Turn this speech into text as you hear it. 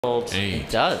8, it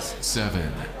does.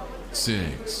 7,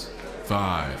 6,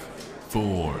 5,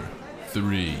 4,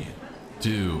 3,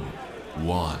 2,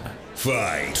 1.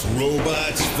 Fight,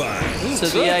 robots, fight. So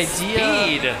the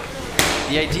idea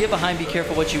behind Be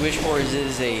Careful What You Wish For is it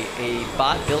is a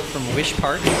bot built from Wish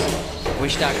parts,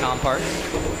 Wish.com parts.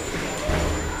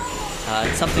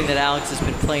 It's something that Alex has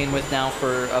been playing with now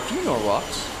for a few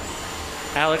Norwalks.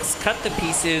 Alex cut the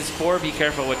pieces for Be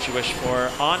Careful What You Wish For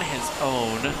on his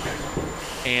own,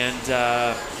 and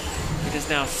it is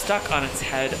now stuck on its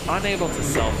head, unable to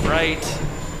self-right.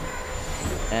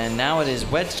 And now it is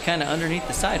wedged kind of underneath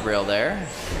the side rail there.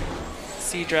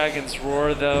 Sea Dragon's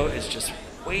Roar, though, is just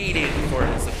waiting for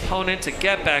his opponent to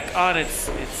get back on its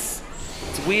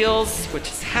wheels, which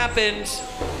has happened.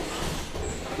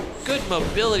 Good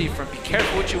mobility from Be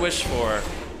Careful What You Wish For.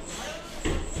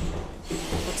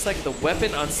 Looks like the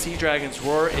weapon on Sea Dragon's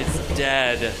Roar is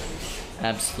dead.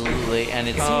 Absolutely, and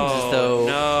it seems as though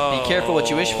Be Careful What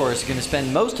You Wish For is going to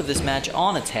spend most of this match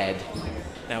on its head.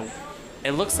 Now,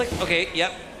 it looks like, okay,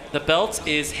 yep. The belt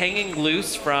is hanging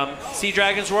loose from Sea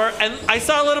Dragon's Roar, and I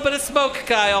saw a little bit of smoke,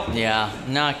 Kyle. Yeah,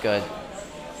 not good.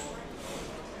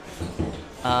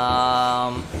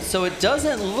 So it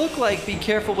doesn't look like Be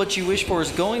Careful What You Wish For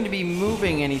is going to be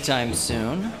moving anytime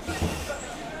soon.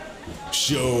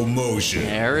 Show motion.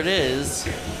 There it is.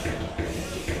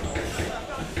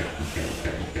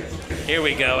 Here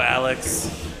we go, Alex.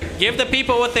 Give the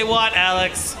people what they want,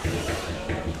 Alex.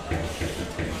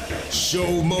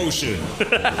 Show motion.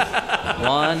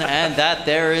 One, and that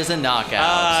there is a knockout.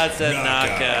 Ah, it's a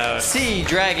knockout. Sea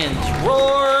Dragon's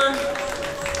Roar.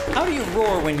 How do you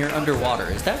roar when you're underwater?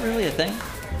 Is that really a thing?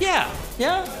 Yeah.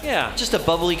 Yeah? Yeah. Just a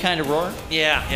bubbly kind of roar? Yeah.